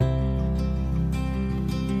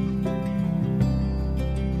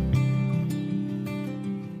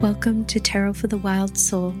Welcome to Tarot for the Wild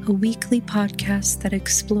Soul, a weekly podcast that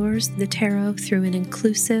explores the tarot through an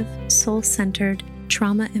inclusive, soul-centered,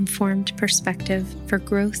 trauma-informed perspective for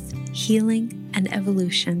growth, healing, and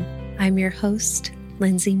evolution. I'm your host,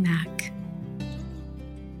 Lindsay Mack.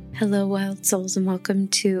 Hello, Wild Souls, and welcome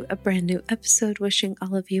to a brand new episode. Wishing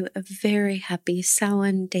all of you a very happy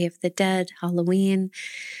Samhain, Day of the Dead, Halloween.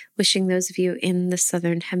 Wishing those of you in the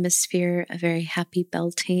Southern Hemisphere a very happy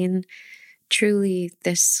Beltane. Truly,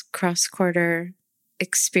 this cross-quarter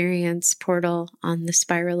experience portal on the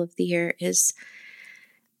spiral of the year is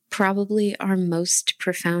probably our most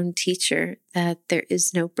profound teacher, that there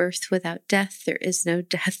is no birth without death, there is no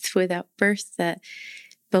death without birth, that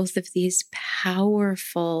both of these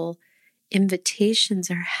powerful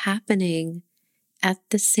invitations are happening at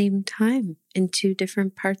the same time in two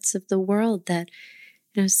different parts of the world. That,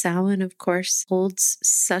 Samhain, of course, holds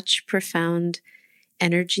such profound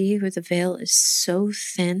energy where the veil is so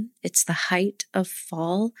thin. It's the height of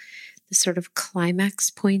fall, the sort of climax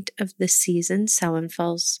point of the season. Samhain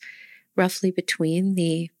falls roughly between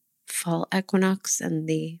the fall equinox and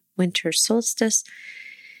the winter solstice,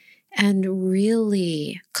 and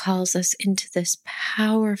really calls us into this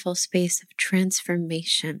powerful space of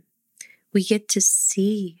transformation. We get to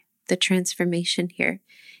see the transformation here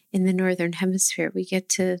in the Northern Hemisphere. We get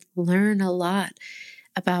to learn a lot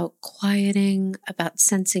about quieting, about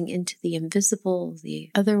sensing into the invisible,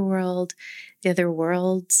 the other world, the other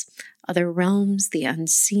worlds, other realms, the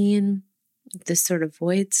unseen, the sort of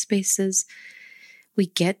void spaces. We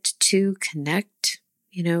get to connect,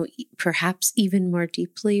 perhaps even more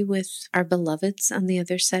deeply with our beloveds on the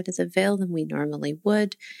other side of the veil than we normally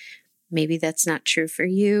would. Maybe that's not true for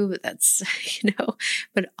you, but that's,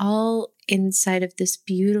 but all inside of this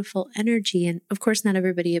beautiful energy. And of course, not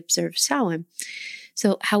everybody observes Samhain.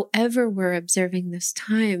 So however we're observing this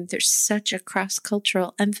time, there's such a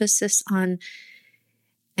cross-cultural emphasis on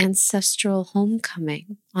ancestral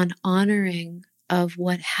homecoming, on honoring of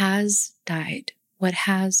what has died, what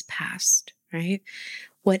has passed, right?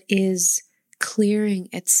 What is clearing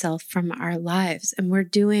itself from our lives. And we're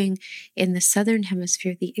doing in the Southern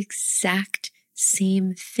Hemisphere the exact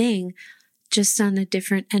same thing, just on a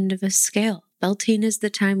different end of a scale. Beltane is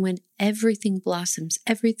the time when everything blossoms,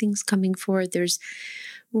 everything's coming forward. There's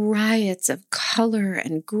riots of color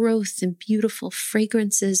and growth and beautiful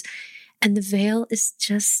fragrances, and the veil is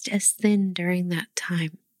just as thin during that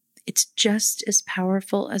time. It's just as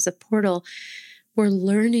powerful as a portal. We're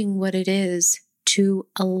learning what it is to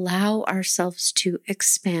allow ourselves to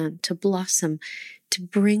expand, to blossom, to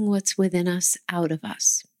bring what's within us out of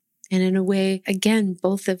us. And in a way, again,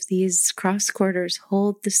 both of these cross quarters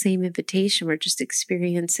hold the same invitation. We're just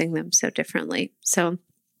experiencing them so differently. So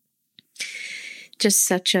just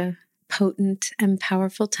such a potent and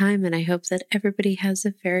powerful time. And I hope that everybody has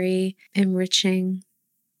a very enriching,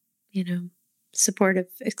 supportive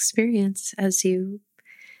experience as you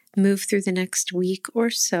move through the next week or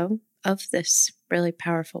so of this really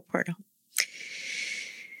powerful portal.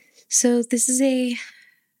 So this is a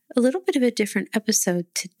little bit of a different episode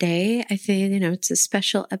today. I think, it's a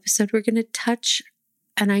special episode. We're going to touch,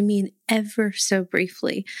 and I mean ever so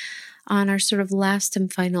briefly, on our sort of last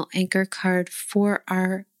and final anchor card for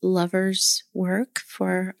our lovers work,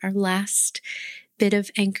 for our last bit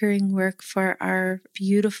of anchoring work for our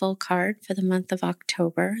beautiful card for the month of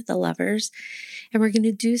October, the lovers. And we're going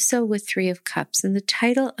to do so with Three of Cups. And the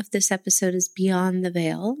title of this episode is Beyond the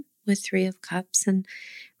Veil with Three of Cups. And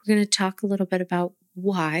we're going to talk a little bit about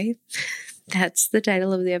why that's the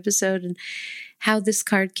title of the episode, and how this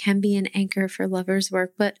card can be an anchor for lovers'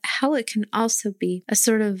 work, but how it can also be a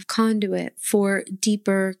sort of conduit for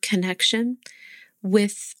deeper connection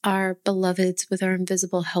with our beloveds, with our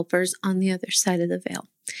invisible helpers on the other side of the veil.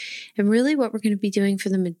 And really what we're going to be doing for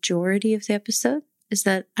the majority of the episode is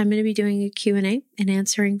that I'm going to be doing a Q&A and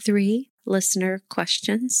answering 3 listener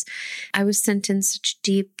questions. I was sent in such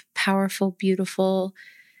deep, powerful, beautiful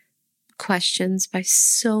questions by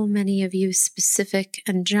so many of you, specific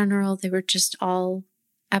and general. They were just all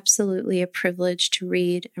absolutely a privilege to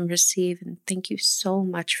read and receive. And thank you so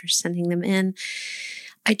much for sending them in.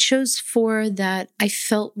 I chose 4 that I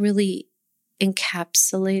felt really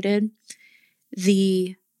encapsulated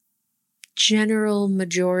the general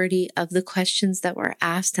majority of the questions that were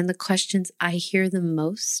asked and the questions I hear the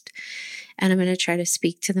most. And I'm going to try to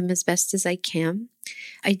speak to them as best as I can.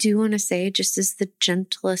 I do want to say, just as the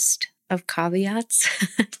gentlest of caveats,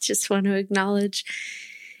 I just want to acknowledge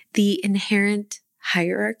the inherent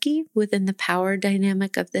hierarchy within the power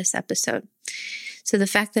dynamic of this episode. So the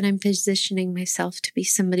fact that I'm positioning myself to be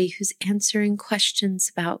somebody who's answering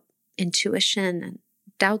questions about intuition and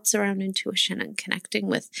doubts around intuition and connecting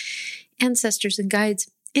with ancestors and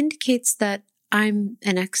guides indicates that I'm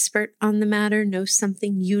an expert on the matter, know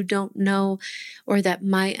something you don't know, or that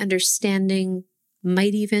my understanding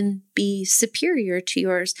might even be superior to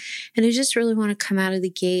yours. And I just really want to come out of the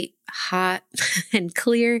gate hot and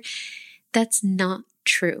clear. That's not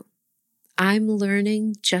true. I'm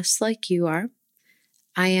learning just like you are.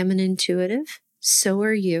 I am an intuitive. So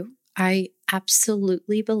are you. I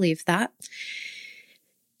absolutely believe that.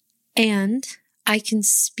 And I can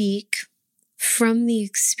speak from the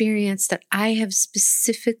experience that I have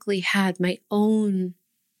specifically had, my own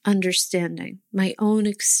understanding, my own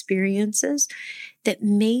experiences that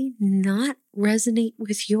may not resonate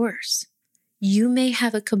with yours. You may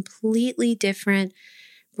have a completely different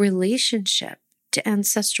relationship to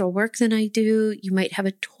ancestral work than I do. You might have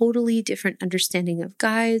a totally different understanding of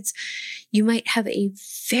guides. You might have a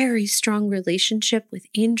very strong relationship with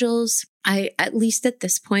angels. At least at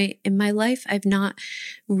this point in my life, I've not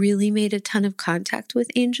really made a ton of contact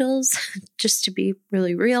with angels, just to be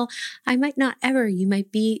really real. I might not ever. You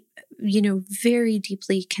might be, very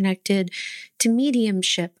deeply connected to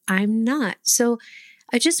mediumship. I'm not. So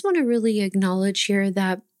I just want to really acknowledge here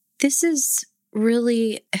that this is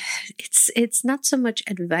really, it's not so much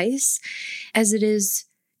advice as it is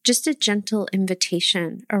just a gentle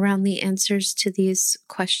invitation around the answers to these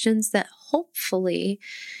questions that hopefully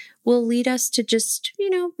will lead us to just,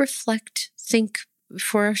 reflect, think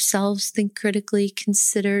for ourselves, think critically,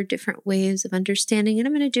 consider different ways of understanding. And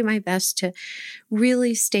I'm going to do my best to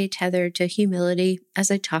really stay tethered to humility as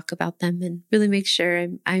I talk about them and really make sure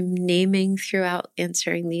I'm naming throughout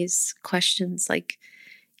answering these questions, like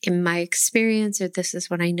in my experience, or this is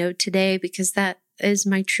what I know today, because that is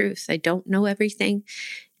my truth. I don't know everything.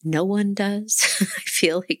 No one does. I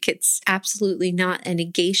feel like it's absolutely not a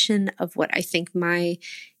negation of what I think my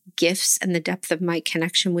gifts and the depth of my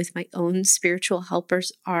connection with my own spiritual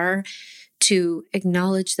helpers are, to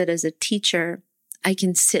acknowledge that as a teacher, I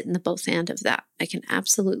can sit in the both end of that. I can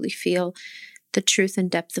absolutely feel the truth and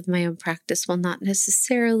depth of my own practice while not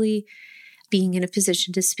necessarily being in a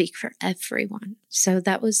position to speak for everyone. So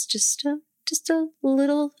that was just a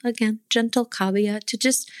little, again, gentle caveat to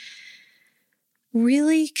just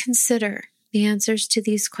really consider the answers to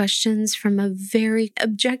these questions from a very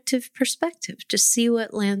objective perspective. Just see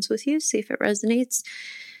what lands with you, see if it resonates,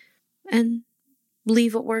 and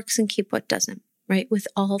leave what works and keep what doesn't, right? With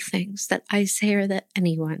all things that I say or that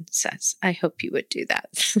anyone says. I hope you would do that.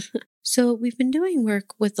 So we've been doing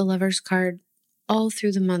work with the Lover's card all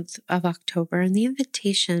through the month of October, and the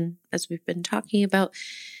invitation, as we've been talking about,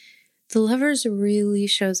 the Lovers really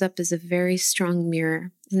shows up as a very strong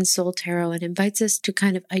mirror in Soul Tarot and invites us to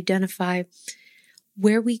kind of identify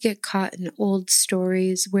where we get caught in old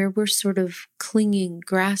stories, where we're sort of clinging,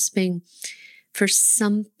 grasping for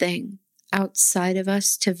something outside of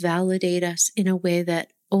us to validate us in a way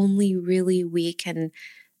that only really we can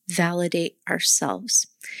validate ourselves.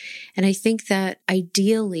 And I think that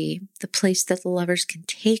ideally, the place that the Lovers can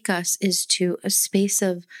take us is to a space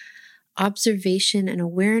of observation and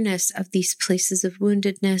awareness of these places of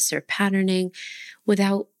woundedness or patterning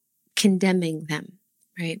without condemning them,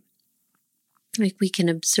 right? Like we can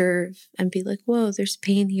observe and be like, whoa, there's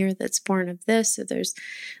pain here that's born of this, or there's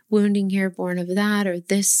wounding here born of that, or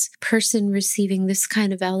this person receiving this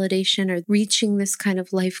kind of validation or reaching this kind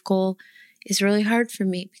of life goal is really hard for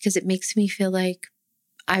me because it makes me feel like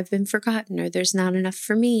I've been forgotten or there's not enough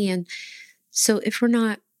for me. And so if we're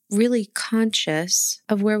not really conscious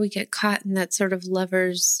of where we get caught in that sort of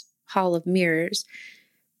Lover's hall of mirrors,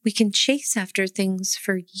 we can chase after things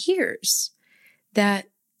for years that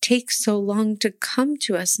take so long to come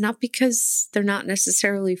to us, not because they're not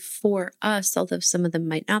necessarily for us, although some of them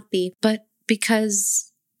might not be, but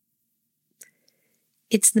because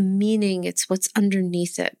it's the meaning, it's what's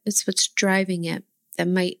underneath it, it's what's driving it that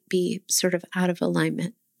might be sort of out of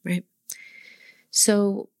alignment, right?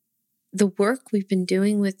 So the work we've been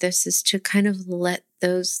doing with this is to kind of let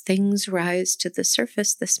those things rise to the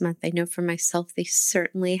surface this month. I know for myself, they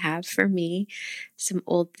certainly have for me, some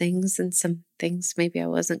old things and some things maybe I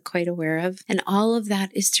wasn't quite aware of. And all of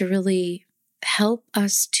that is to really help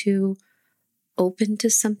us to open to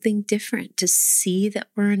something different, to see that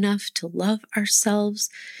we're enough, to love ourselves,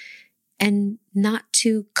 and not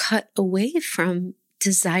to cut away from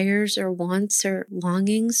desires or wants or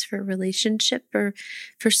longings for a relationship or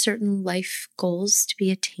for certain life goals to be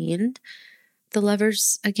attained. The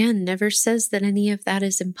Lovers, again, never says that any of that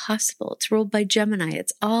is impossible. It's ruled by Gemini.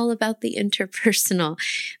 It's all about the interpersonal,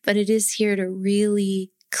 but it is here to really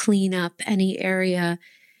clean up any area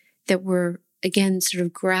that we're, again, sort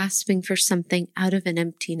of grasping for something out of an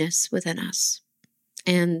emptiness within us.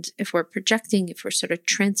 And if we're projecting, if we're sort of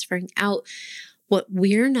transferring out what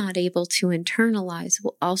we're not able to internalize,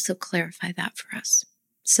 will also clarify that for us.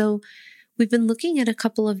 So we've been looking at a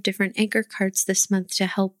couple of different anchor cards this month to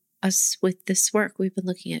help us with this work. We've been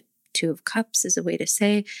looking at Two of Cups as a way to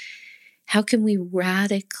say, how can we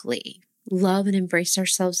radically love and embrace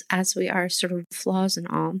ourselves as we are, sort of flaws and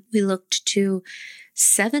all. We looked to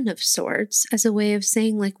Seven of Swords as a way of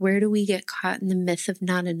saying, like, where do we get caught in the myth of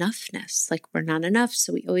not enoughness? Like, we're not enough,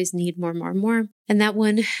 so we always need more, more, more. And that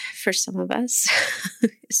one, for some of us,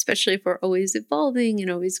 especially if we're always evolving and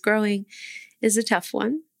always growing, is a tough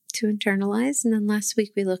one to internalize. And then last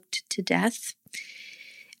week we looked to Death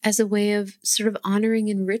as a way of sort of honoring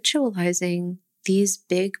and ritualizing these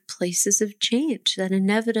big places of change that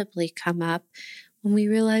inevitably come up when we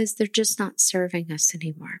realize they're just not serving us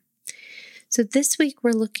anymore. So this week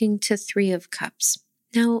we're looking to Three of Cups.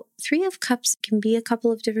 Now, Three of Cups can be a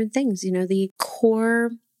couple of different things. You know, the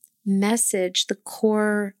core message, the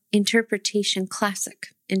core interpretation, classic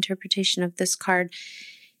interpretation of this card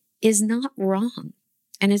is not wrong.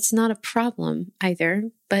 And it's not a problem either.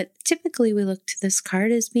 But typically we look to this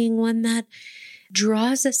card as being one that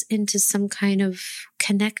draws us into some kind of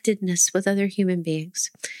connectedness with other human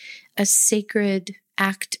beings, a sacred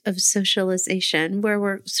act of socialization where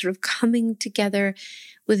we're sort of coming together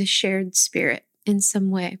with a shared spirit in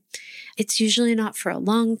some way. It's usually not for a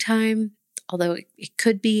long time, although it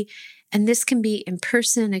could be. And this can be in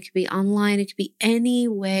person, it could be online, it could be any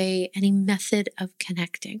way, any method of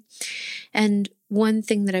connecting. And one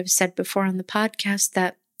thing that I've said before on the podcast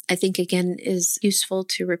that I think, again, is useful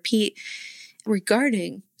to repeat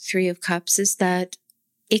regarding Three of Cups is that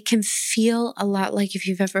it can feel a lot like if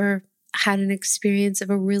you've ever had an experience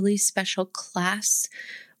of a really special class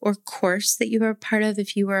or course that you were a part of,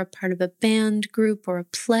 if you were a part of a band group or a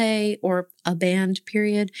play or a band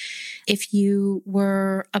period, if you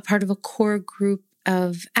were a part of a core group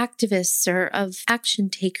of activists or of action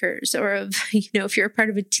takers, or of, if you're a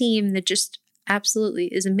part of a team that just absolutely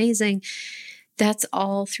is amazing, that's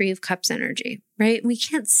all Three of Cups energy, right? We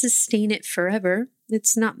can't sustain it forever.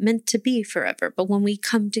 It's not meant to be forever. But when we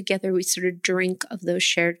come together, we sort of drink of those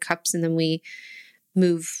shared cups and then we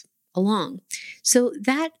move along. So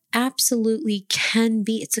that absolutely can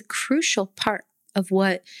be, it's a crucial part of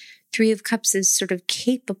what Three of Cups is sort of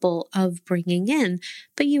capable of bringing in.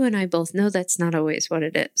 But you and I both know that's not always what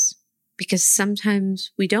it is, because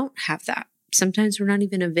sometimes we don't have that. Sometimes we're not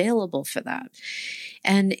even available for that.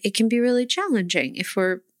 And it can be really challenging if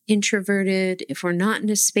we're introverted, if we're not in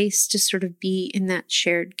a space to sort of be in that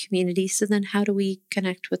shared community. So then how do we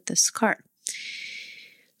connect with this card?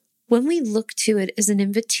 When we look to it as an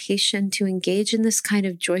invitation to engage in this kind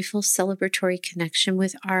of joyful celebratory connection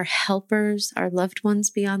with our helpers, our loved ones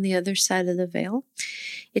beyond the other side of the veil,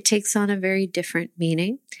 it takes on a very different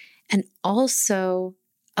meaning and also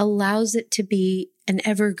allows it to be an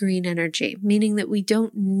evergreen energy, meaning that we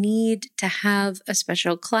don't need to have a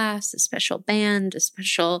special class, a special band, a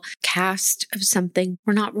special cast of something.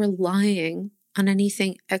 We're not relying on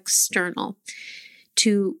anything external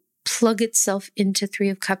to plug itself into Three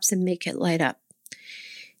of Cups and make it light up.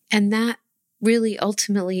 And that really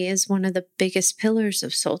ultimately is one of the biggest pillars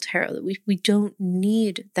of Soul Tarot, that we don't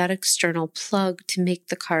need that external plug to make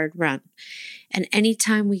the card run. And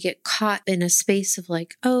anytime we get caught in a space of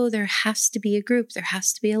like, oh, there has to be a group, there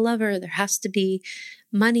has to be a lover, there has to be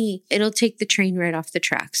money, it'll take the train right off the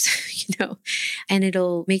tracks, and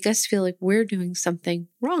it'll make us feel like we're doing something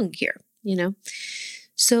wrong here,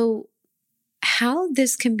 So how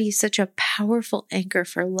this can be such a powerful anchor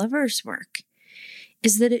for lovers' work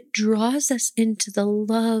is that it draws us into the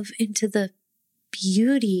love, into the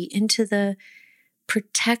beauty, into the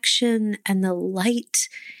protection and the light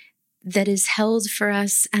that is held for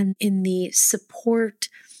us, and in the support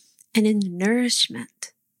and in the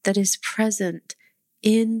nourishment that is present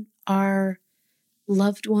in our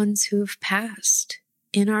loved ones who have passed,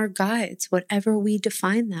 in our guides, whatever we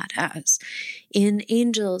define that as, in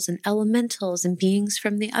angels and elementals and beings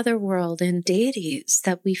from the other world and deities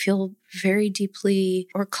that we feel very deeply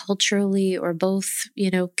or culturally or both,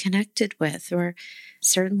 connected with, or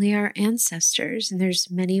certainly our ancestors. And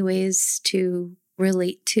there's many ways to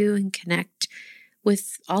relate to and connect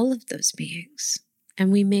with all of those beings.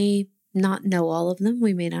 And we may not know all of them.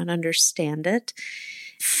 We may not understand it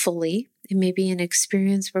fully. It may be an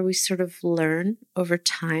experience where we sort of learn over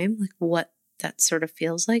time, like what that sort of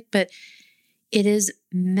feels like, but it is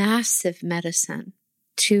massive medicine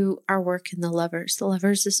to our work in the Lovers. The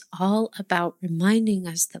Lovers is all about reminding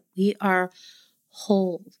us that we are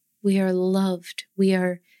whole, we are loved, we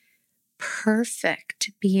are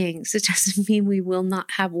perfect beings. It doesn't mean we will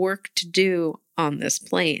not have work to do on this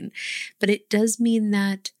plane, but it does mean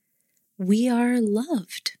that we are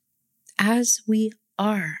loved as we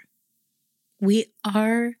are. We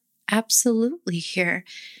are absolutely here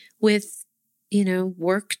with,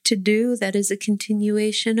 work to do that is a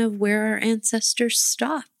continuation of where our ancestors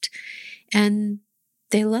stopped. And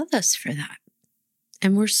they love us for that.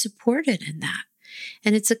 And we're supported in that.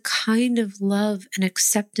 And it's a kind of love and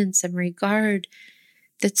acceptance and regard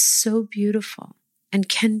that's so beautiful and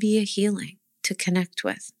can be a healing to connect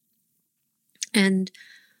with. And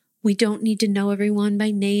we don't need to know everyone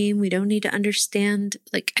by name. We don't need to understand.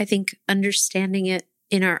 I think understanding it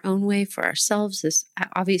in our own way for ourselves is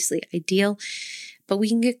obviously ideal, but we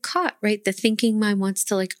can get caught, right? The thinking mind wants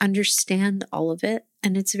to understand all of it.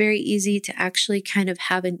 And it's very easy to actually kind of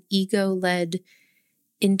have an ego-led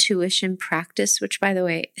intuition practice, which, by the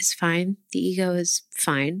way, is fine. The ego is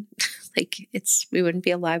fine. We wouldn't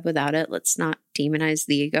be alive without it. Let's not demonize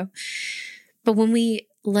the ego. But when we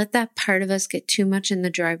let that part of us get too much in the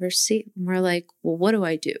driver's seat, and we're like, well, what do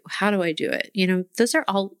I do? How do I do it? Those are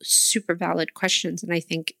all super valid questions. And I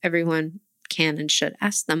think everyone can and should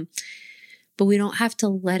ask them, but we don't have to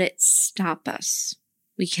let it stop us.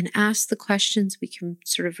 We can ask the questions, we can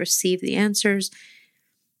sort of receive the answers,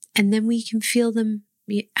 and then we can feel them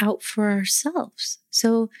out for ourselves.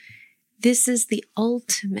 So this is the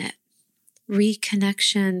ultimate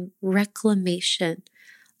reconnection, reclamation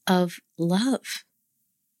of love,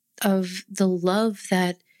 of the love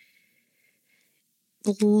that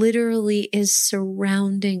literally is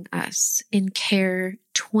surrounding us in care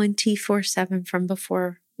 24/7 from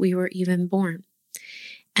before we were even born.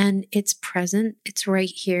 And it's present, it's right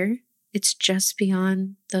here. It's just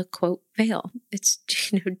beyond the quote veil. It's,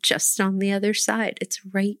 just on the other side. It's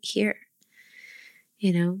right here,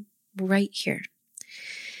 right here.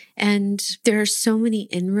 And there are so many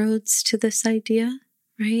inroads to this idea,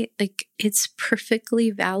 right? It's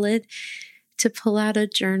perfectly valid to pull out a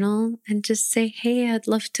journal and just say, hey, I'd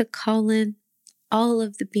love to call in all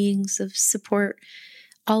of the beings of support,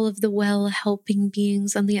 all of the well-helping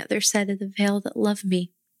beings on the other side of the veil that love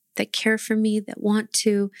me, that care for me, that want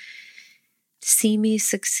to see me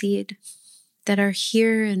succeed, that are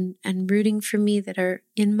here and rooting for me, that are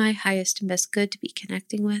in my highest and best good to be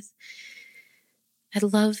connecting with. I'd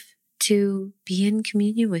love to be in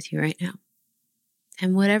communion with you right now.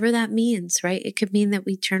 And whatever that means, right? It could mean that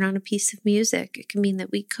we turn on a piece of music. It could mean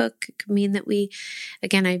that we cook. It could mean that we,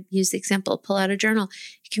 again, I use the example, pull out a journal.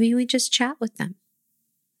 It could mean we just chat with them.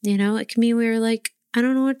 It could mean we're like, I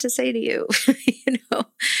don't know what to say to you.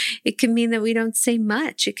 It can mean that we don't say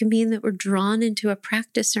much. It can mean that we're drawn into a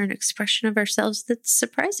practice or an expression of ourselves that's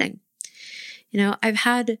surprising. I've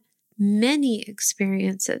had many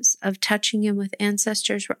experiences of touching in with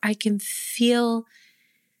ancestors where I can feel,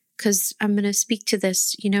 because I'm going to speak to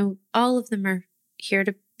this, all of them are here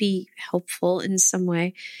to be helpful in some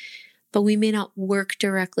way, but we may not work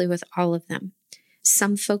directly with all of them.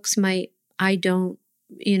 Some folks might, I don't,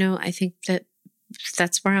 I think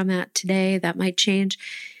that's where I'm at today. That might change.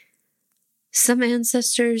 Some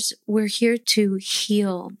ancestors were here to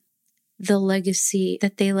heal the legacy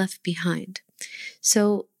that they left behind.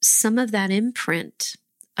 So some of that imprint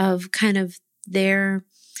of kind of their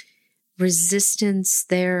resistance,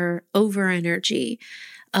 their over energy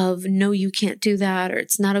of, no, you can't do that, or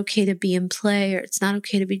it's not okay to be in play, or it's not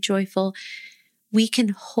okay to be joyful, we can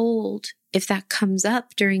hold. If that comes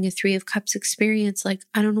up during a 3 of Cups experience, I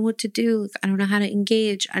don't know what to do. I don't know how to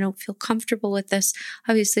engage. I don't feel comfortable with this.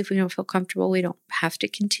 Obviously, if we don't feel comfortable, we don't have to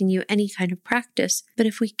continue any kind of practice. But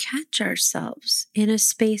if we catch ourselves in a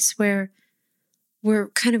space where we're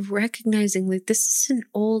kind of recognizing this is an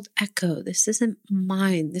old echo. This isn't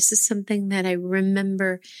mine. This is something that I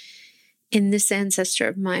remember in this ancestor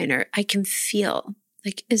of mine, or I can feel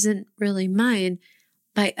isn't really mine.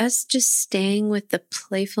 By us just staying with the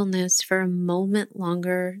playfulness for a moment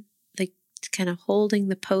longer, kind of holding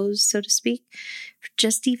the pose, so to speak, for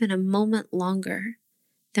just even a moment longer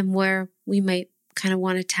than where we might kind of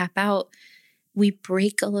want to tap out, we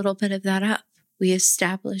break a little bit of that up. We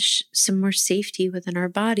establish some more safety within our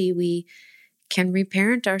body. We can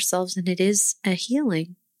reparent ourselves, and it is a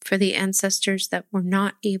healing for the ancestors that were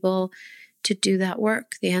not able to do that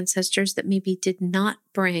work, the ancestors that maybe did not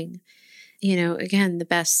bring again, the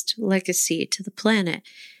best legacy to the planet.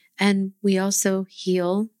 And we also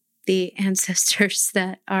heal the ancestors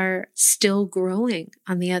that are still growing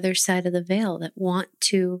on the other side of the veil, that want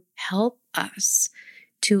to help us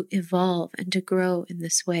to evolve and to grow in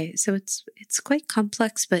this way. So it's quite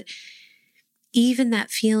complex, but even that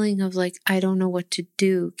feeling of I don't know what to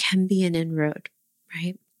do can be an inroad,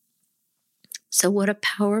 right? So what a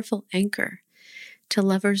powerful anchor to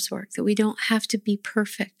lovers' work, that we don't have to be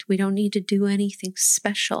perfect. We don't need to do anything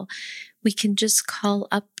special. We can just call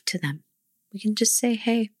up to them. We can just say,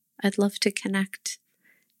 hey, I'd love to connect.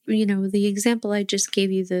 The example I just gave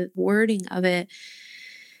you, the wording of it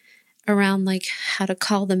around like how to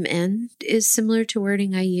call them in is similar to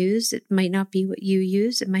wording I use. It might not be what you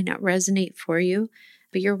use. It might not resonate for you,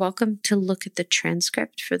 but you're welcome to look at the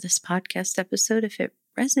transcript for this podcast episode if it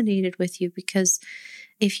resonated with you, because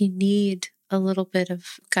if you need a little bit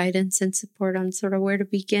of guidance and support on sort of where to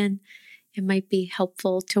begin, it might be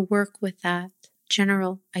helpful to work with that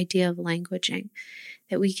general idea of languaging,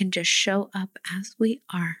 that we can just show up as we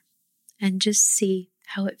are and just see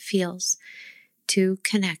how it feels to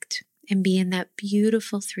connect and be in that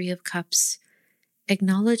beautiful Three of Cups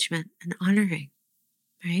acknowledgement and honoring,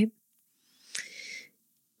 right?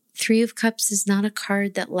 Three of Cups is not a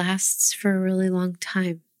card that lasts for a really long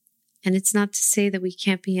time. And it's not to say that we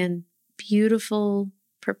can't be in beautiful,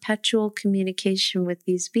 perpetual communication with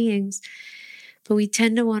these beings, but we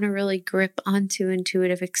tend to want to really grip onto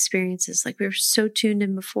intuitive experiences. Like we were so tuned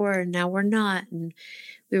in before and now we're not. And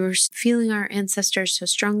we were feeling our ancestors so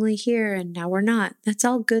strongly here and now we're not. That's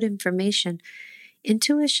all good information.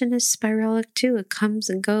 Intuition is spiralic too. It comes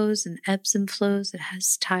and goes and ebbs and flows. It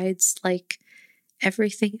has tides like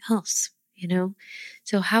everything else,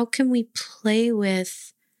 So how can we play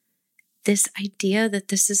with this idea that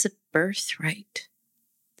this is a birthright,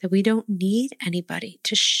 that we don't need anybody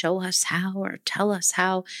to show us how or tell us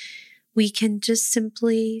how? We can just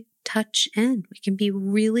simply touch in. We can be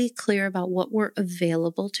really clear about what we're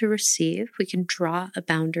available to receive. We can draw a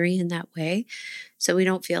boundary in that way so we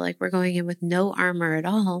don't feel like we're going in with no armor at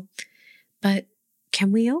all. But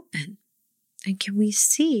can we open? And can we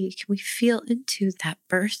feel into that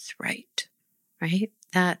birthright, right?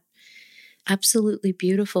 That absolutely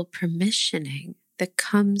beautiful permissioning that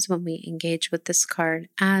comes when we engage with this card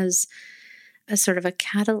as a sort of a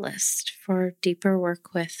catalyst for deeper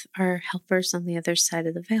work with our helpers on the other side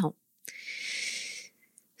of the veil.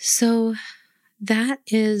 So that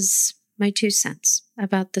is my 2 cents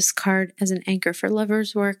about this card as an anchor for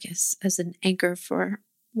lovers' work, as an anchor for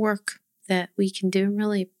work that we can do, and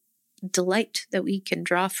really delight that we can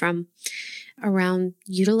draw from around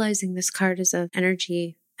utilizing this card as an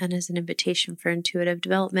energy and as an invitation for intuitive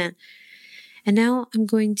development. And now I'm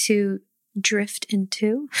going to drift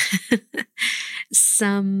into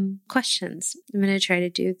some questions. I'm going to try to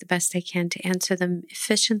do the best I can to answer them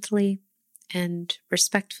efficiently and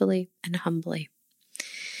respectfully and humbly.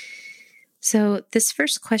 So this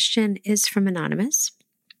first question is from Anonymous,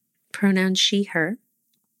 pronoun she, her.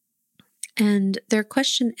 And their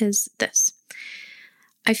question is this: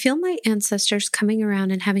 I feel my ancestors coming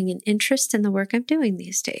around and having an interest in the work I'm doing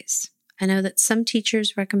these days. I know that some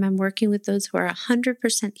teachers recommend working with those who are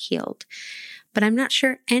 100% healed, but I'm not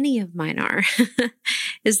sure any of mine are.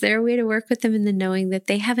 Is there a way to work with them in the knowing that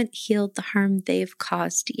they haven't healed the harm they've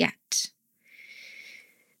caused yet?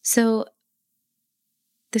 So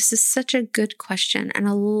this is such a good question, and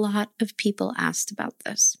a lot of people asked about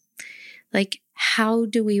this. Like, how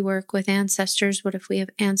do we work with ancestors? What if we have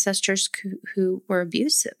ancestors who were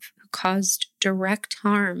abusive, who caused direct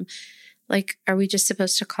harm? Like, are we just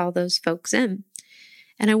supposed to call those folks in?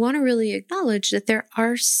 And I want to really acknowledge that there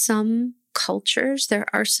are some cultures, there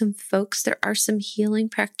are some folks, there are some healing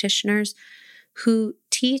practitioners who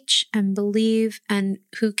teach and believe and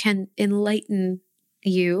who can enlighten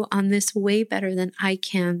you on this way better than I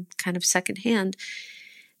can, kind of secondhand,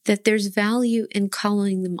 that there's value in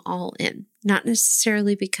calling them all in. Not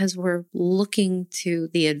necessarily because we're looking to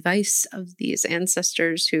the advice of these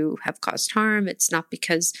ancestors who have caused harm. It's not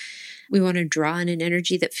because we want to draw in an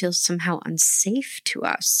energy that feels somehow unsafe to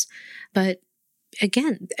us. But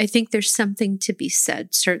again, I think there's something to be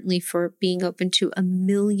said, certainly for being open to a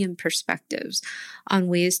million perspectives on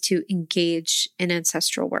ways to engage in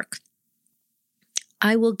ancestral work.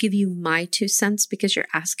 I will give you my 2 cents because you're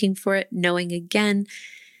asking for it, knowing again,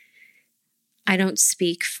 I don't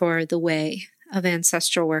speak for the way of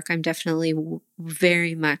ancestral work. I'm definitely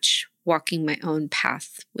very much walking my own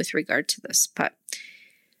path with regard to this. But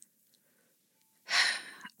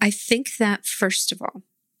I think that, first of all,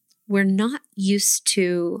 we're not used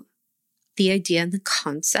to the idea and the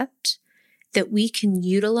concept that we can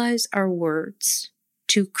utilize our words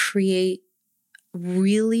to create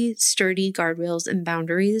really sturdy guardrails and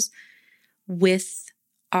boundaries with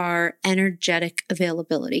our energetic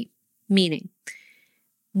availability. Meaning,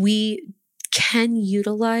 we can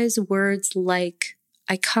utilize words like,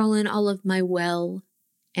 I call in all of my well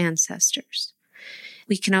ancestors.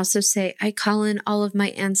 We can also say, I call in all of my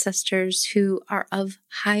ancestors who are of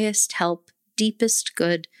highest help deepest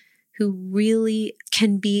good, who really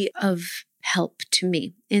can be of help to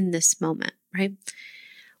me in this moment, right?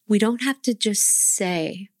 We don't have to just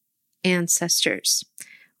say ancestors.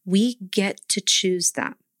 We get to choose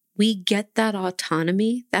that. We get that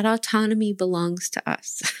autonomy. That autonomy belongs to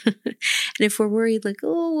us. And if we're worried, like,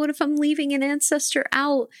 oh, what if I'm leaving an ancestor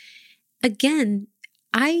out? Again,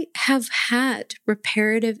 I have had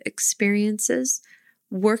reparative experiences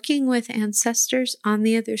working with ancestors on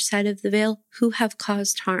the other side of the veil who have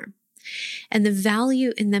caused harm. And the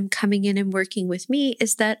value in them coming in and working with me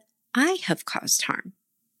is that I have caused harm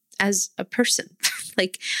as a person.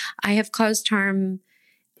 Like, I have caused harm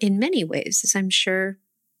in many ways, as I'm sure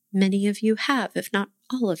many of you have, if not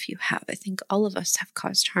all of you have. I think all of us have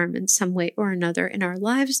caused harm in some way or another in our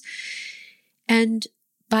lives. And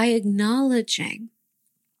by acknowledging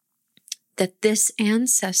that this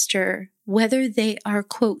ancestor, whether they are,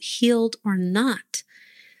 quote, healed or not,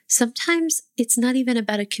 sometimes it's not even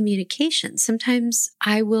about a communication. Sometimes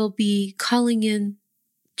I will be calling in,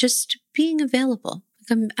 just being available.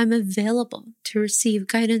 I'm available to receive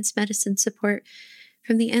guidance, medicine, support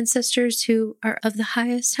from the ancestors who are of the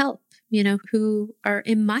highest help, who are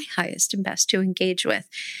in my highest and best to engage with.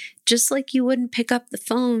 Just like you wouldn't pick up the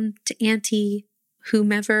phone to Auntie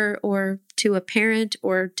whomever, or to a parent,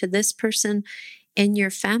 or to this person in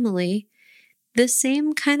your family, the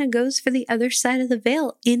same kind of goes for the other side of the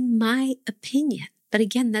veil, in my opinion. But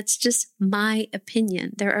again, that's just my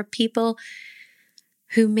opinion. There are people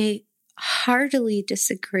who may heartily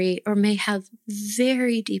disagree or may have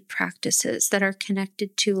very deep practices that are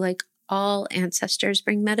connected to, like, all ancestors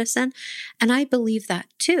bring medicine. And I believe that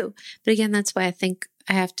too. But again, that's why I think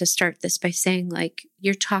I have to start this by saying, like,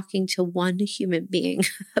 you're talking to one human being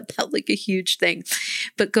about like a huge thing.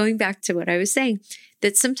 But going back to what I was saying,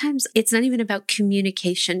 that sometimes it's not even about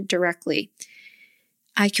communication directly.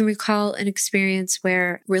 I can recall an experience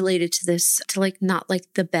where, related to this, to like not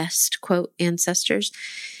like the best, quote, ancestors,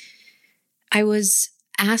 I was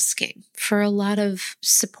asking for a lot of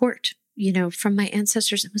support, from my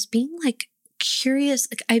ancestors. I was being like curious.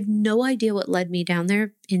 Like, I have no idea what led me down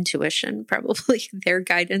there. Intuition, probably their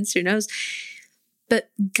guidance, who knows?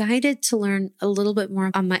 But guided to learn a little bit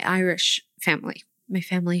more on my Irish family, my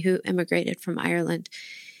family who immigrated from Ireland.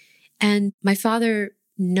 And my father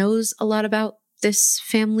knows a lot about this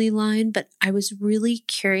family line, but I was really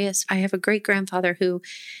curious. I have a great grandfather who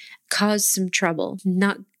caused some trouble,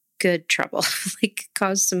 not good trouble, like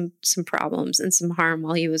caused some problems and some harm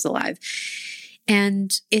while he was alive.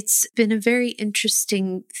 And it's been a very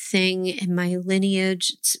interesting thing in my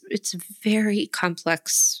lineage. It's a very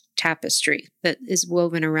complex tapestry that is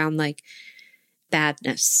woven around like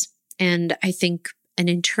badness. And I think an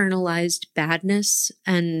internalized badness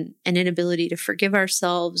and an inability to forgive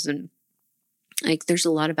ourselves. And like, there's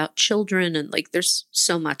a lot about children, and like, there's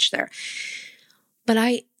so much there. But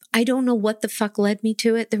I don't know what the fuck led me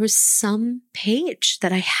to it. There was some page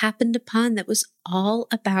that I happened upon that was all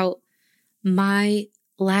about my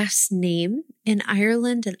last name in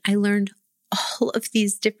Ireland. And I learned all of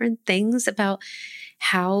these different things about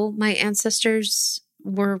how my ancestors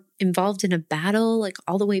were involved in a battle, like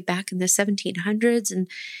all the way back in the 1700s. And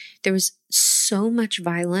there was so much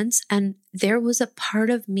violence. And there was a part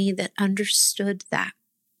of me that understood that.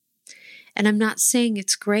 And I'm not saying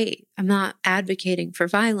it's great. I'm not advocating for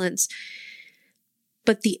violence.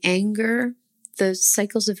 But the anger, the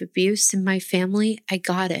cycles of abuse in my family, I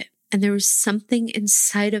got it. And there was something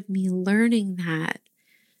inside of me learning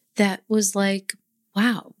that was like,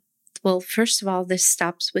 wow. Well, first of all, this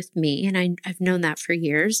stops with me. And I've known that for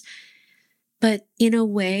years. But in a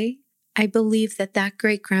way, I believe that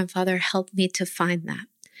great-grandfather helped me to find that.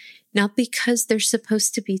 Not because they're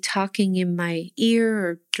supposed to be talking in my ear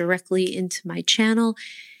or directly into my channel,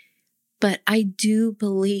 but I do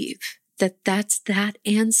believe that that's that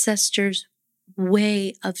ancestor's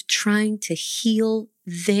way of trying to heal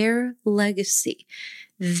their legacy,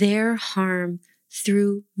 their harm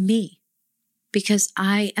through me, because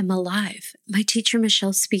I am alive. My teacher,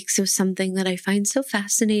 Michelle, speaks of something that I find so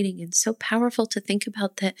fascinating and so powerful to think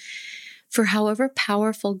about, that for however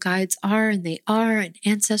powerful guides are, and they are, and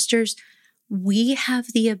ancestors, we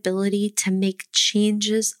have the ability to make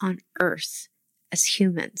changes on Earth as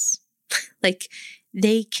humans. Like,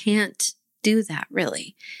 they can't do that,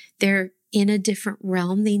 really. They're in a different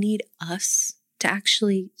realm. They need us to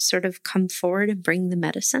actually sort of come forward and bring the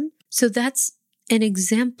medicine. So that's an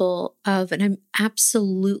example of, and I'm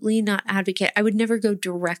absolutely not advocate. I would never go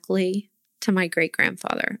directly to my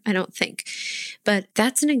great-grandfather, I don't think. But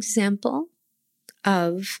that's an example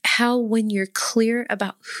of how, when you're clear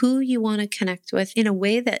about who you want to connect with in a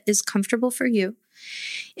way that is comfortable for you,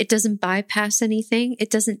 It doesn't bypass anything. It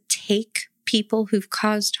doesn't take people who've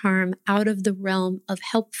caused harm out of the realm of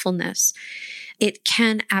helpfulness. It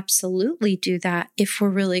can absolutely do that if we're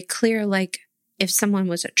really clear, like if someone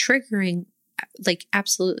was a triggering, like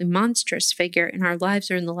absolutely monstrous figure in our lives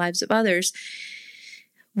or in the lives of others,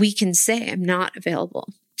 we can say, I'm not available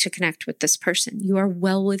to connect with this person. You are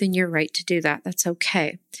well within your right to do that. That's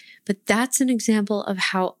okay. But that's an example of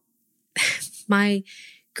how my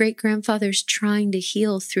great-grandfather's trying to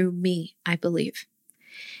heal through me, I believe.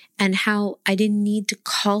 And how I didn't need to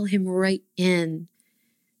call him right in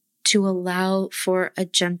to allow for a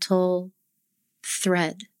gentle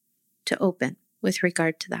thread to open with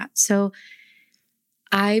regard to that. So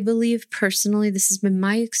I believe personally, this has been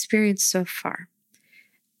my experience so far,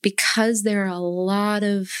 because there are a lot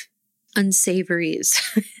of unsavories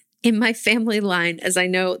in my family line, as I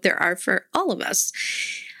know there are for all of us.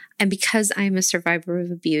 And because I'm a survivor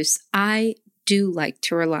of abuse, I do like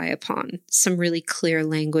to rely upon some really clear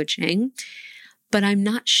languaging, but I'm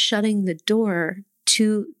not shutting the door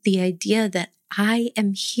to the idea that I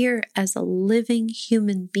am here as a living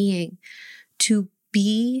human being to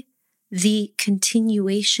be the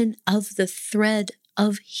continuation of the thread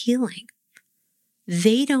of healing.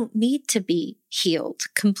 They don't need to be healed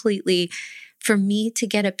completely for me to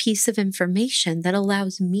get a piece of information that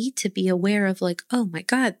allows me to be aware of, like, oh my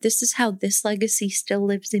God, this is how this legacy still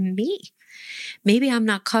lives in me. Maybe I'm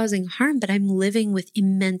not causing harm, but I'm living with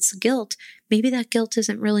immense guilt. Maybe that guilt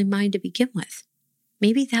isn't really mine to begin with.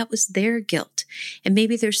 Maybe that was their guilt. And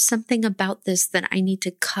maybe there's something about this that I need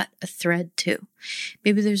to cut a thread to.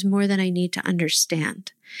 Maybe there's more that I need to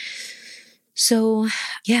understand. So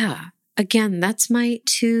yeah, again, that's my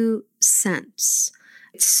 2 cents.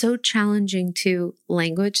 It's so challenging to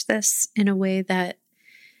language this in a way that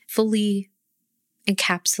fully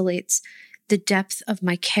encapsulates the depth of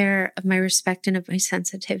my care, of my respect, and of my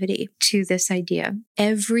sensitivity to this idea.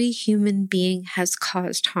 Every human being has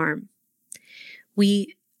caused harm.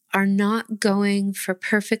 We are not going for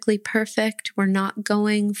perfectly perfect. We're not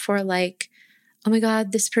going for like, oh my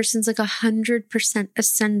God, this person's like 100%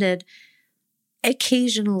 ascended.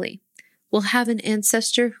 Occasionally, we'll have an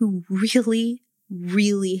ancestor who really,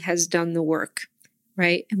 really has done the work,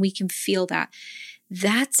 right? And we can feel that.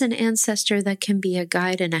 That's an ancestor that can be a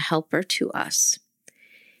guide and a helper to us.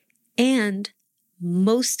 And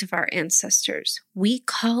most of our ancestors, we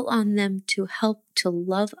call on them to help, to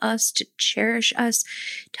love us, to cherish us,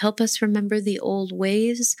 to help us remember the old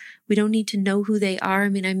ways. We don't need to know who they are. I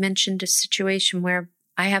mean, I mentioned a situation where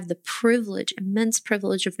I have the privilege, immense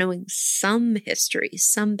privilege of knowing some history,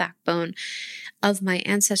 some backbone of my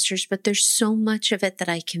ancestors, but there's so much of it that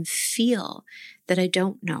I can feel that I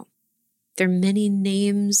don't know. There are many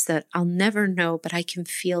names that I'll never know, but I can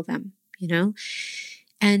feel them, you know?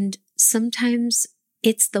 And sometimes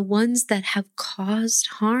it's the ones that have caused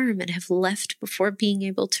harm and have left before being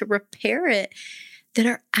able to repair it that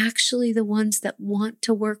are actually the ones that want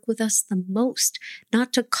to work with us the most,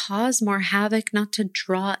 not to cause more havoc, not to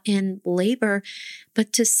draw in labor,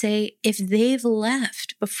 but to say, if they've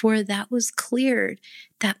left before that was cleared,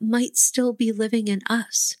 that might still be living in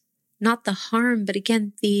us. Not the harm, but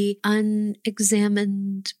again, the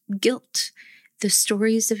unexamined guilt, the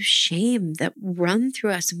stories of shame that run through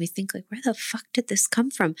us. And we think, like, where the fuck did this come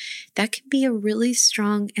from? That can be a really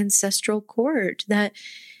strong ancestral cord that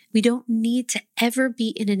we don't need to ever be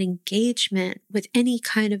in an engagement with any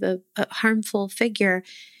kind of a harmful figure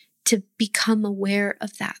to become aware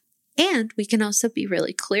of that. And we can also be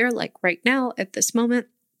really clear, like right now at this moment,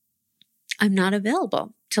 I'm not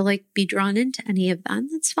available to like be drawn into any of that.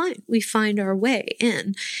 That's fine. We find our way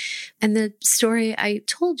in. And the story I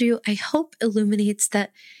told you, I hope illuminates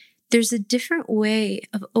that there's a different way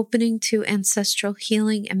of opening to ancestral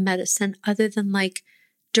healing and medicine other than like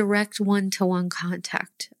direct one-to-one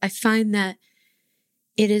contact. I find that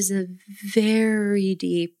it is a very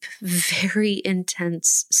deep, very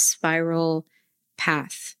intense spiral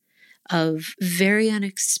path of very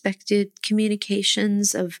unexpected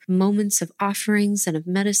communications, of moments of offerings and of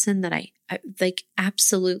medicine that I like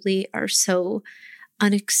absolutely are so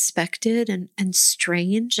unexpected and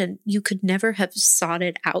strange, and you could never have sought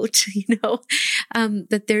it out, you know,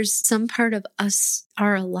 that there's some part of us,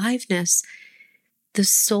 our aliveness, the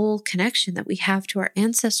soul connection that we have to our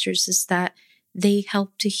ancestors is that they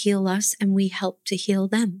help to heal us and we help to heal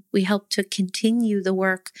them. We help to continue the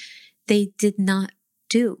work they did not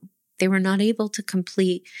do. They were not able to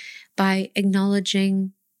complete by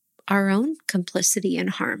acknowledging our own complicity in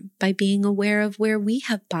harm, by being aware of where we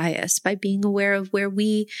have bias, by being aware of where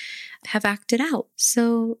we have acted out.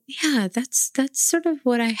 So yeah, that's sort of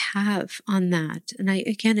what I have on that. And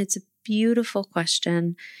again, it's a beautiful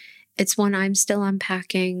question. It's one I'm still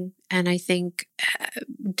unpacking, and I think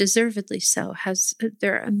deservedly so.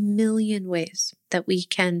 There are a million ways that we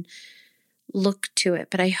can look to it,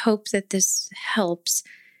 but I hope that this helps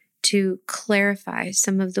to clarify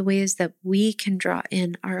some of the ways that we can draw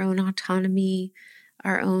in our own autonomy,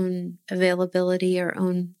 our own availability, our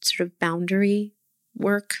own sort of boundary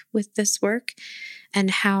work with this work, and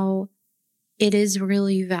how it is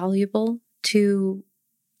really valuable to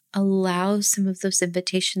allow some of those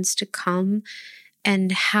invitations to come,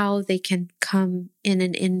 and how they can come in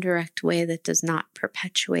an indirect way that does not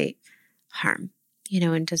perpetuate harm,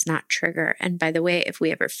 and does not trigger. And by the way, if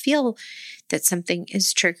we ever feel that something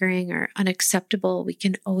is triggering or unacceptable, we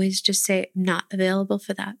can always just say, I'm not available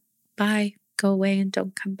for that. Bye, go away and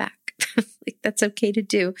don't come back. Like, that's okay to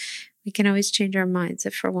do. We can always change our minds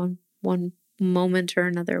if for one moment or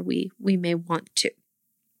another we may want to.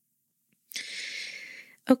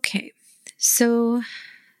 Okay, so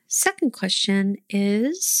second question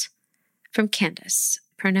is from Candace.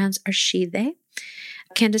 Pronouns are she, they.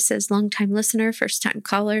 Candace says, long-time listener, first-time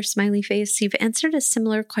caller, smiley face. You've answered a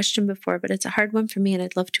similar question before, but it's a hard one for me, and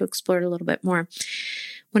I'd love to explore it a little bit more.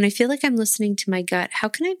 When I feel like I'm listening to my gut, how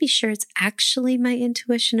can I be sure it's actually my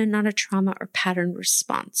intuition and not a trauma or pattern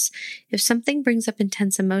response? If something brings up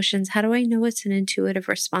intense emotions, how do I know it's an intuitive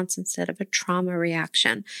response instead of a trauma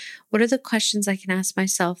reaction? What are the questions I can ask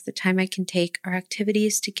myself, the time I can take, or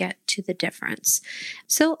activities to get to the difference?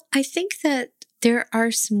 So I think that there are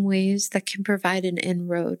some ways that can provide an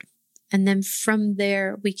inroad. And then from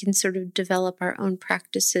there, we can sort of develop our own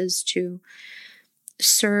practices to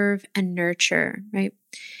serve and nurture, right?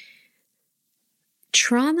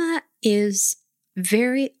 Trauma is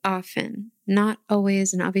very often, not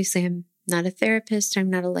always, and obviously I'm not a therapist, I'm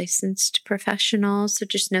not a licensed professional, so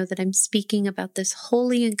just know that I'm speaking about this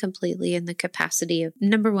wholly and completely in the capacity of,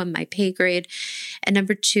 number one, my pay grade, and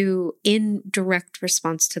number two, in direct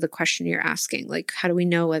response to the question you're asking, like, how do we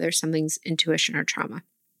know whether something's intuition or trauma?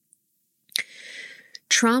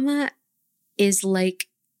 Trauma is like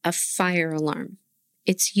a fire alarm.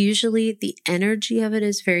 It's usually, the energy of it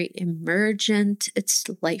is very emergent, it's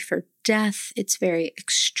life or death, it's very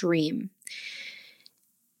extreme.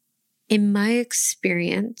 In my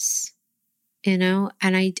experience, and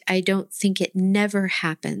I don't think it never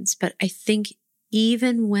happens, but I think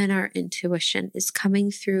even when our intuition is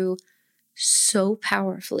coming through so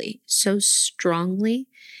powerfully, so strongly,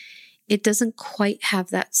 it doesn't quite have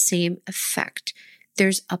that same effect.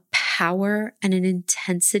 There's a power and an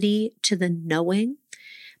intensity to the knowing,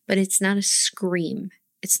 but it's not a scream.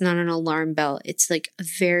 It's not an alarm bell. It's like a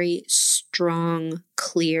very strong,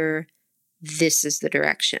 clear, this is the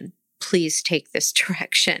direction. Please take this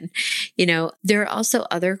direction. There are also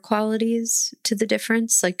other qualities to the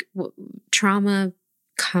difference. Like trauma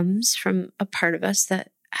comes from a part of us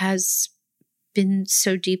that has been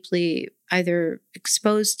so deeply either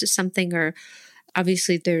exposed to something, or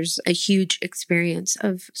obviously there's a huge experience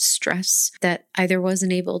of stress that either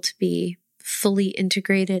wasn't able to be fully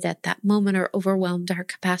integrated at that moment or overwhelmed our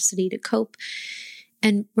capacity to cope.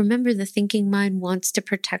 And remember, the thinking mind wants to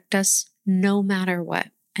protect us no matter what.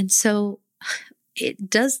 And so it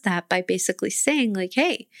does that by basically saying, like,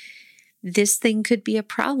 hey, this thing could be a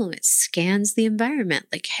problem. It scans the environment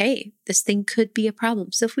like, hey, this thing could be a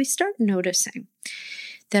problem. So if we start noticing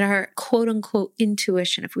that our quote unquote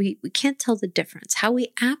intuition, if we can't tell the difference, how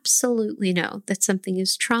we absolutely know that something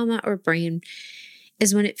is trauma or brain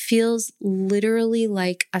is when it feels literally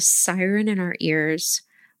like a siren in our ears,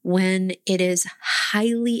 when it is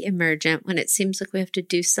highly emergent, when it seems like we have to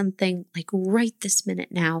do something like right this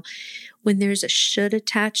minute now, when there's a should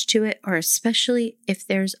attached to it, or especially if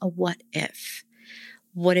there's a what if.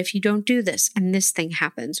 What if you don't do this and this thing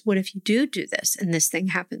happens? What if you do this and this thing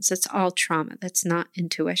happens? That's all trauma. That's not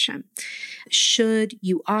intuition. Should,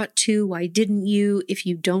 you ought to, why didn't you? If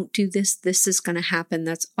you don't do this, this is going to happen.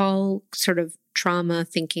 That's all sort of trauma,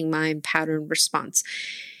 thinking mind, pattern response.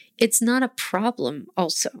 It's not a problem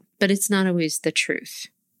also, but it's not always the truth,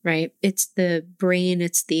 right? It's the brain,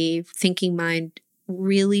 it's the thinking mind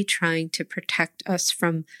really trying to protect us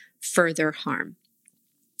from further harm.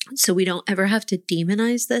 So we don't ever have to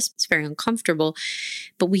demonize this. It's very uncomfortable,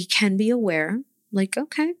 but we can be aware, like,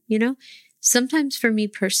 okay, sometimes for me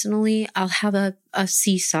personally, I'll have a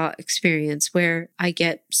seesaw experience where I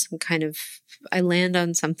get I land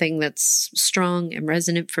on something that's strong and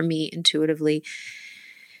resonant for me intuitively.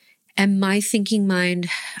 And my thinking mind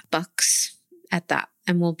bucks at that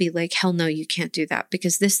and will be like, hell no, you can't do that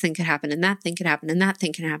because this thing could happen and that thing could happen and that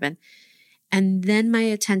thing can happen. And then my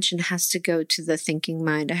attention has to go to the thinking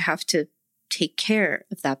mind. I have to take care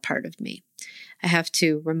of that part of me. I have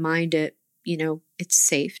to remind it, it's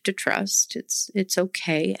safe to trust. It's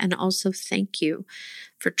okay. And also thank you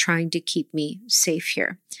for trying to keep me safe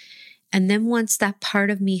here. And then once that part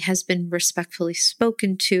of me has been respectfully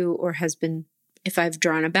spoken to, or has been, if I've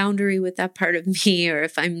drawn a boundary with that part of me, or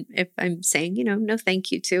if I'm saying, no,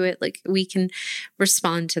 thank you to it, like we can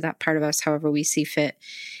respond to that part of us however we see fit.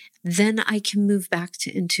 Then I can move back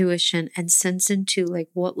to intuition and sense into like,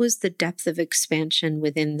 what was the depth of expansion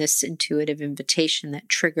within this intuitive invitation that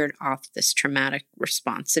triggered off this traumatic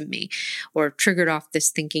response in me, or triggered off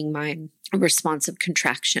this thinking mind response of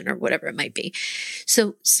contraction, or whatever it might be.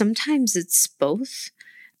 So sometimes it's both.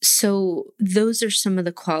 So those are some of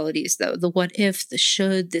the qualities though, the what if, the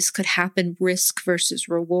should, this could happen, risk versus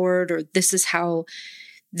reward, or this is how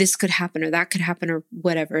this could happen, or that could happen, or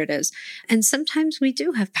whatever it is. And sometimes we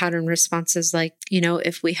do have pattern responses, like,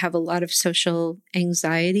 if we have a lot of social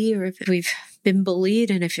anxiety, or if we've been bullied,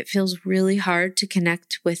 and if it feels really hard to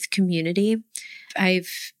connect with community. I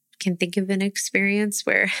can think of an experience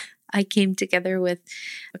where I came together with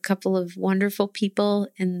a couple of wonderful people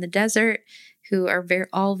in the desert who are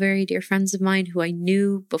all very dear friends of mine, who I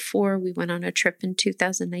knew before we went on a trip in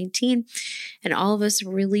 2019. And all of us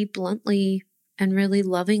really bluntly and really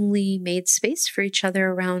lovingly made space for each other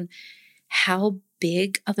around how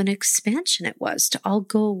big of an expansion it was to all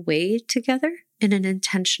go away together in an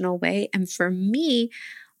intentional way. And for me,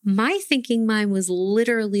 my thinking mind was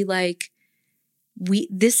literally like,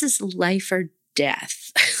 this is life or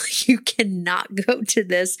death. You cannot go to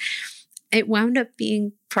this. It wound up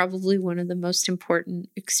being probably one of the most important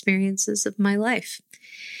experiences of my life.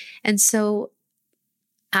 And so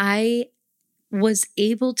I was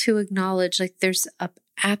able to acknowledge, like, there's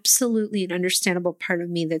absolutely an understandable part of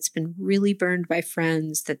me that's been really burned by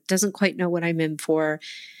friends, that doesn't quite know what I'm in for,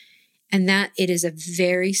 and that it is a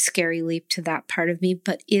very scary leap to that part of me.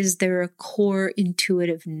 But is there a core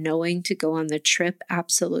intuitive knowing to go on the trip?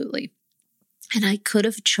 Absolutely. And I could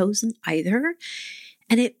have chosen either,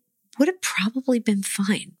 and it would have probably been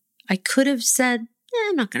fine. I could have said,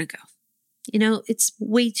 I'm not going to go. It's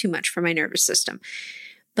way too much for my nervous system.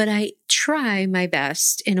 But I try my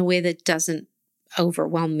best in a way that doesn't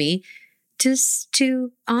overwhelm me, just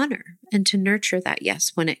to honor and to nurture that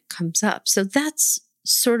yes when it comes up. So that's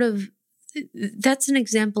an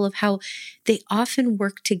example of how they often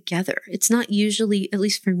work together. It's not usually, at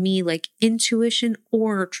least for me, like intuition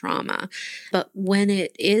or trauma. But when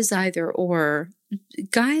it is either or,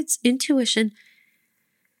 guides, intuition,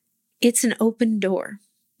 it's an open door.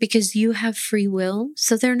 Because you have free will.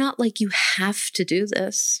 So they're not like, you have to do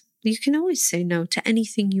this. You can always say no to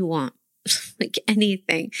anything you want, like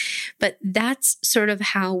anything. But that's sort of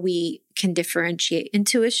how we can differentiate.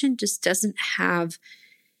 Intuition just doesn't have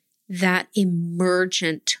that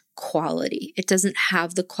emergent quality. It doesn't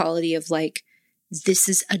have the quality of like, this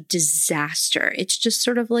is a disaster. It's just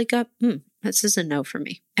sort of like this is a no for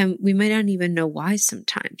me. And we might not even know why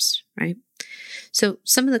sometimes, right? So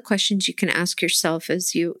some of the questions you can ask yourself,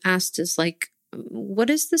 as you asked, is like, what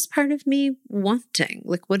is this part of me wanting?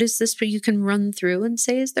 Like, what is this? But you can run through and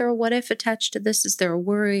say, is there a what if attached to this? Is there a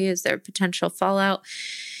worry? Is there a potential fallout?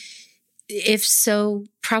 If so,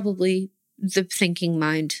 probably the thinking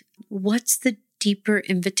mind. What's the deeper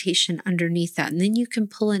invitation underneath that? And then you can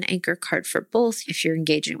pull an anchor card for both. If you're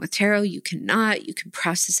engaging with tarot, you can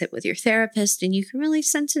process it with your therapist, and you can really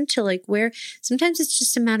sense into like where sometimes it's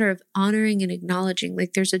just a matter of honoring and acknowledging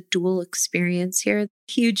like there's a dual experience here.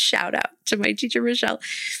 Huge shout out to my teacher, Michelle,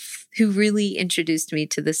 who really introduced me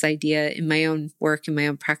to this idea in my own work, in my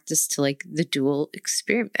own practice, to like the dual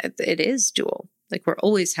experience. It is dual. Like we're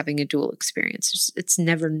always having a dual experience. It's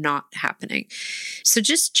never not happening. So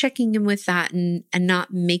just checking in with that and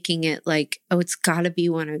not making it like, oh, it's got to be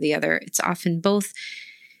one or the other. It's often both.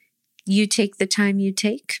 You take the time you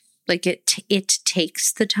take. Like it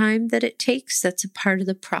takes the time that it takes. That's a part of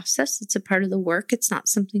the process. It's a part of the work. It's not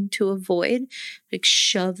something to avoid. Like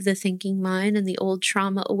shove the thinking mind and the old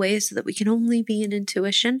trauma away so that we can only be in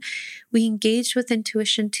intuition. We engage with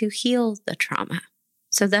intuition to heal the trauma.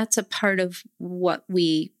 So that's a part of what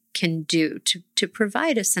we can do to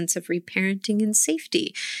provide a sense of reparenting and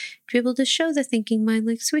safety, to be able to show the thinking mind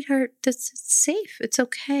like, sweetheart, it's safe. It's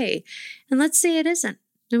okay. And let's say it isn't.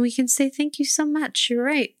 And we can say, thank you so much. You're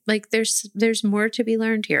right. Like there's more to be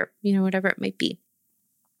learned here, whatever it might be.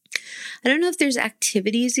 I don't know if there's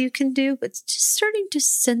activities you can do, but just starting to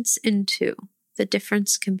sense into the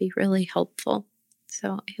difference can be really helpful.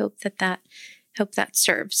 So I hope that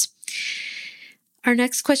serves. Our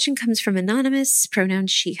next question comes from Anonymous, pronoun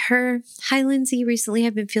she, her. Hi, Lindsay. Recently,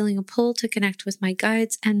 I've been feeling a pull to connect with my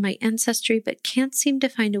guides and my ancestry, but can't seem to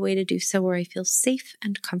find a way to do so where I feel safe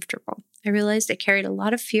and comfortable. I realized I carried a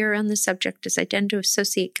lot of fear around the subject as I tend to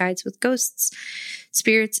associate guides with ghosts,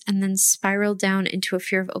 spirits, and then spiral down into a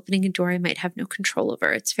fear of opening a door I might have no control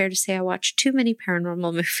over. It's fair to say I watched too many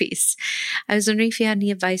paranormal movies. I was wondering if you had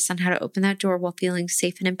any advice on how to open that door while feeling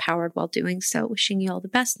safe and empowered while doing so. Wishing you all the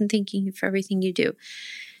best and thanking you for everything you do.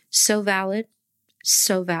 So valid.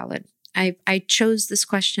 So valid. I chose this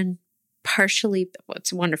question partially, well,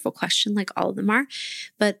 it's a wonderful question, like all of them are,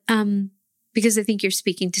 but because I think you're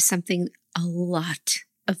speaking to something a lot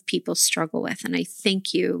of people struggle with. And I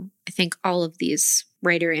thank you. I thank all of these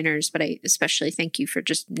writer-inners, but I especially thank you for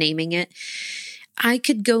just naming it. I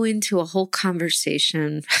could go into a whole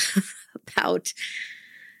conversation about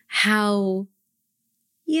how,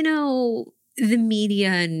 the media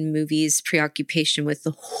and movies' preoccupation with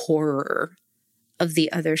the horror of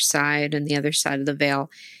the other side and the other side of the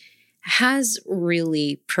veil has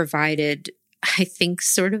really provided, I think,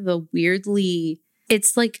 sort of a weirdly,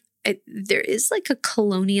 it's like, there is like a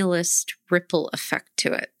colonialist ripple effect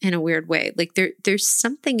to it in a weird way. Like there's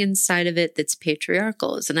something inside of it that's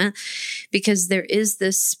patriarchal, isn't it? Because there is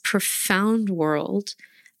this profound world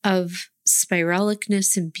of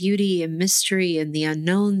spiralicness and beauty and mystery and the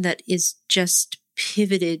unknown that is just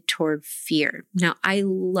pivoted toward fear. Now, I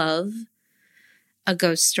love a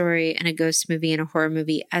ghost story and a ghost movie and a horror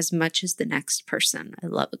movie as much as the next person. I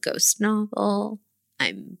love a ghost novel.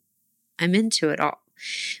 I'm into it all.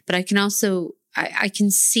 But I can also, I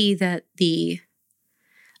can see that the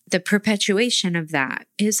perpetuation of that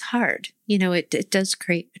is hard. It does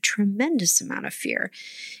create a tremendous amount of fear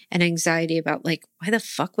and anxiety about like, why the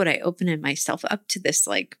fuck would I open myself up to this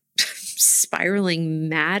like spiraling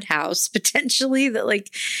madhouse potentially that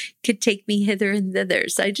like could take me hither and thither.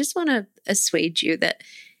 So I just want to assuage you that's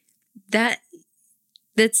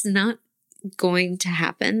not going to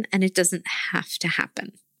happen, and it doesn't have to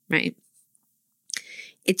happen, right?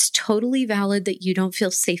 It's totally valid that you don't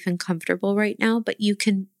feel safe and comfortable right now, but you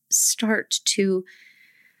can start to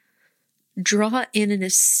draw in and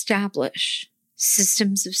establish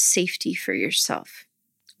systems of safety for yourself.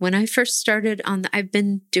 When I first started I've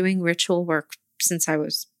been doing ritual work since I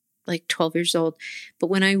was like 12 years old. But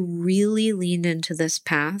when I really leaned into this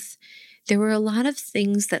path, there were a lot of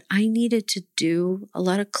things that I needed to do, a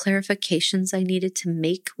lot of clarifications I needed to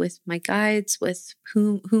make with my guides, with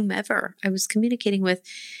whomever I was communicating with,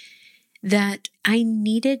 that I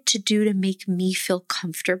needed to do to make me feel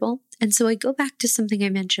comfortable. And so I go back to something I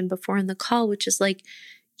mentioned before in the call, which is like,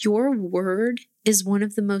 your word is one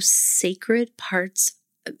of the most sacred parts.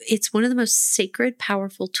 It's one of the most sacred,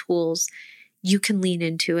 powerful tools you can lean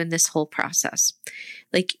into in this whole process.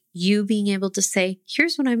 Like you being able to say,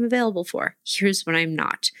 here's what I'm available for. Here's what I'm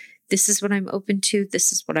not. This is what I'm open to.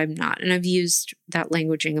 This is what I'm not. And I've used that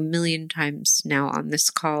languaging a million times now on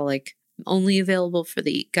this call. Like I'm only available for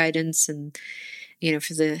the guidance and,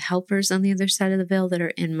 for the helpers on the other side of the veil that are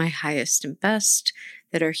in my highest and best,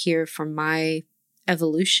 that are here for my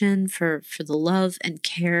evolution, for the love and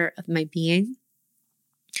care of my being.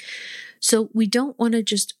 So we don't want to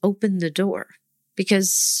just open the door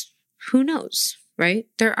because who knows, right?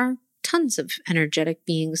 There are tons of energetic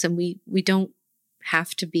beings and we don't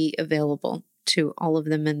have to be available to all of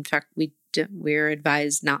them. In fact, we're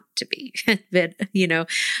advised not to be, but,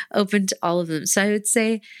 open to all of them. So I would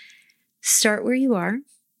say start where you are,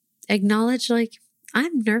 acknowledge like,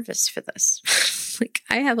 I'm nervous for this. Like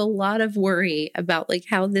I have a lot of worry about like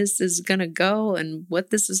how this is going to go and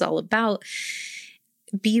what this is all about.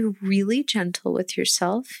 Be really gentle with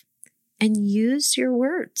yourself and use your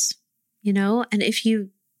words, and if you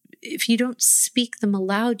don't speak them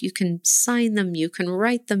aloud, you can sign them, you can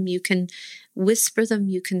write them, you can whisper them,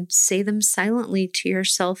 you can say them silently to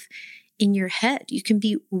yourself in your head. You can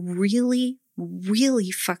be really,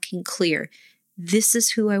 really fucking clear. This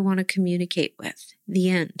is who I want to communicate with. The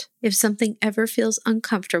end. If something ever feels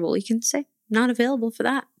uncomfortable, you can say, not available for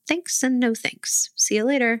that. Thanks and no thanks. See you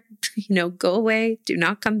later. Go away. Do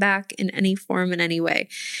not come back in any form, in any way.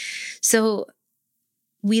 So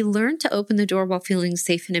we learn to open the door while feeling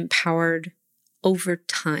safe and empowered over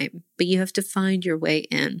time, but you have to find your way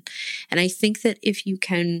in. And I think that if you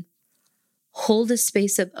can hold a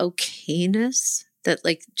space of okayness, that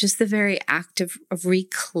like just the very act of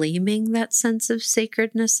reclaiming that sense of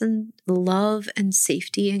sacredness and love and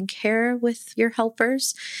safety and care with your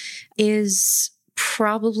helpers is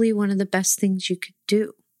probably one of the best things you could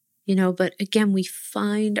do, but again, we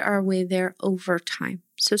find our way there over time.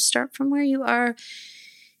 So start from where you are,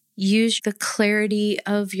 use the clarity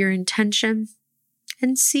of your intention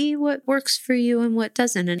and see what works for you and what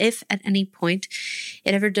doesn't. And if at any point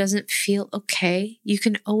it ever doesn't feel okay, you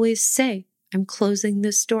can always say, I'm closing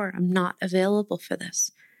this door. I'm not available for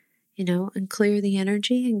this. and clear the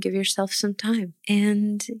energy and give yourself some time.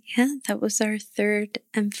 And yeah, that was our third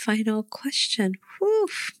and final question. Whew,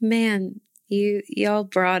 man, y'all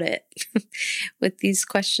brought it with these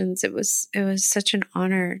questions. It was such an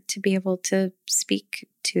honor to be able to speak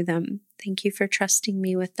to them. Thank you for trusting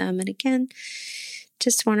me with them. And again,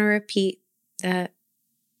 just want to repeat that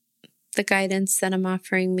the guidance that I'm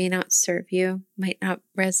offering may not serve you, might not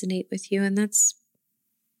resonate with you. And that's,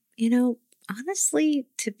 honestly,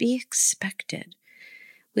 to be expected.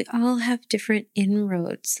 We all have different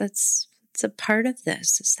inroads. That's a part of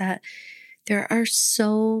this, is that there are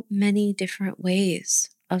so many different ways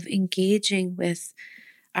of engaging with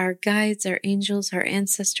our guides, our angels, our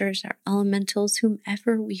ancestors, our elementals,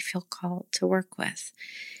 whomever we feel called to work with,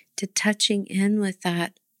 to touching in with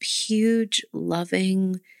that huge,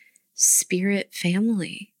 loving spirit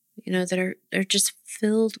family, that are just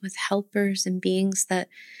filled with helpers and beings that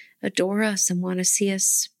adore us and want to see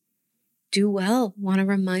us do well, want to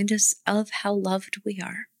remind us of how loved we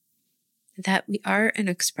are, that we are an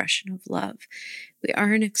expression of love. We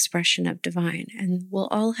are an expression of divine, and we'll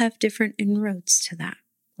all have different inroads to that.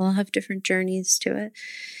 We'll all have different journeys to it.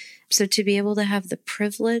 So to be able to have the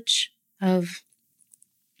privilege of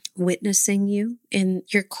witnessing you in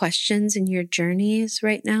your questions and your journeys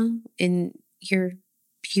right now, in your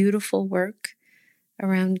beautiful work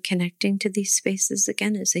around connecting to these spaces,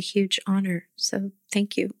 again, is a huge honor. So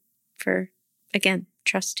thank you for, again,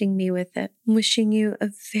 trusting me with it. I'm wishing you a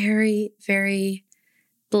very, very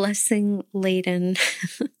blessing-laden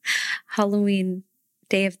Halloween,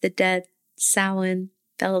 Day of the Dead, Samhain,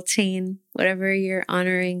 Beltane, whatever you're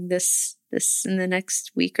honoring this in the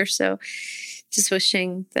next week or so. Just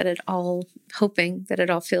hoping that it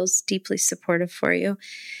all feels deeply supportive for you.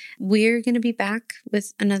 We're going to be back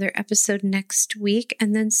with another episode next week.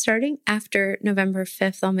 And then starting after November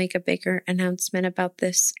 5th, I'll make a bigger announcement about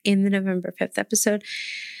this in the November 5th episode.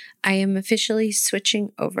 I am officially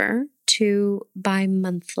switching over to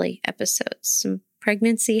bi-monthly episodes.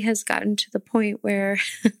 Pregnancy has gotten to the point where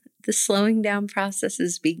the slowing down process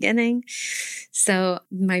is beginning. So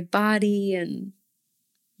my body and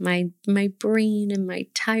my brain and my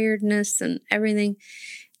tiredness and everything,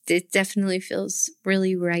 it definitely feels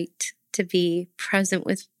really right to be present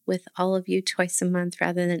with all of you twice a month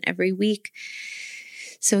rather than every week.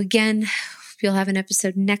 So again, you'll have an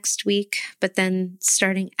episode next week, but then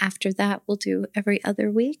starting after that, we'll do every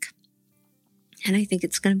other week. And I think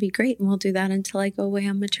it's going to be great. And we'll do that until I go away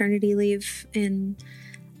on maternity leave in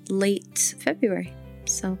late February.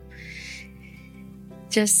 So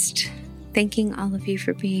just thanking all of you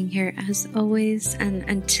for being here as always. And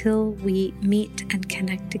until we meet and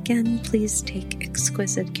connect again, please take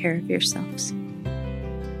exquisite care of yourselves.